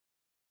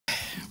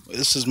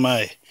This is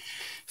my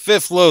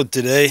fifth load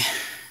today.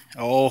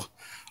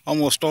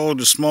 Almost all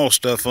the small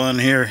stuff on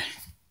here.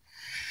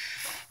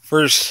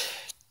 First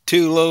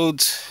two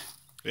loads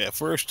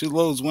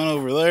went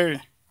over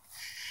there.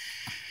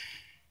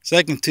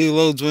 Second two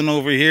loads went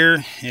over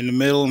here in the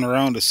middle and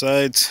around the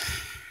sides.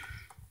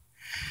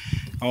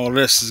 All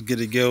this is good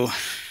to go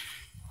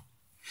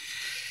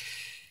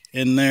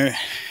in there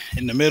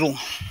in the middle.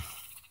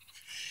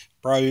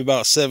 Probably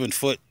about 7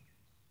 foot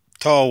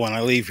tall when I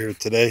leave here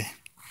today.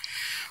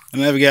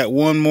 And I've got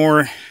one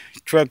more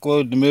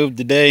truckload to move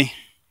today.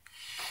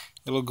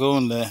 It'll go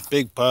in the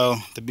big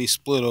pile to be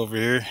split over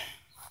here.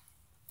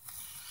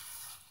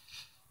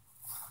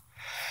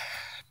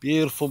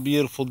 Beautiful,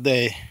 beautiful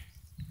day.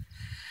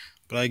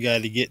 But I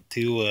got to get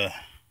to a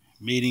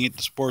meeting at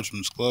the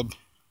Sportsman's Club.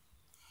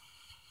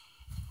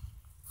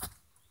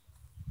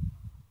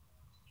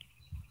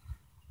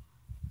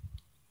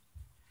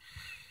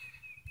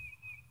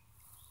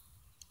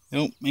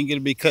 Nope, ain't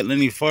gonna be cutting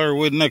any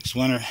firewood next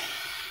winter.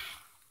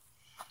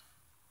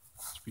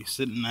 Just be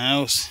sitting in the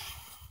house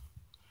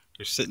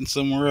or sitting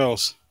somewhere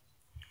else.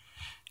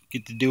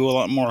 Get to do a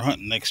lot more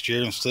hunting next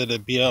year instead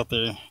of be out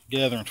there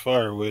gathering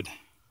firewood.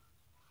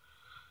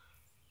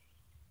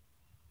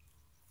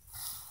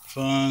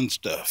 Fun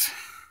stuff.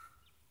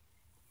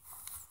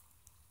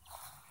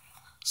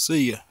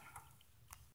 See ya.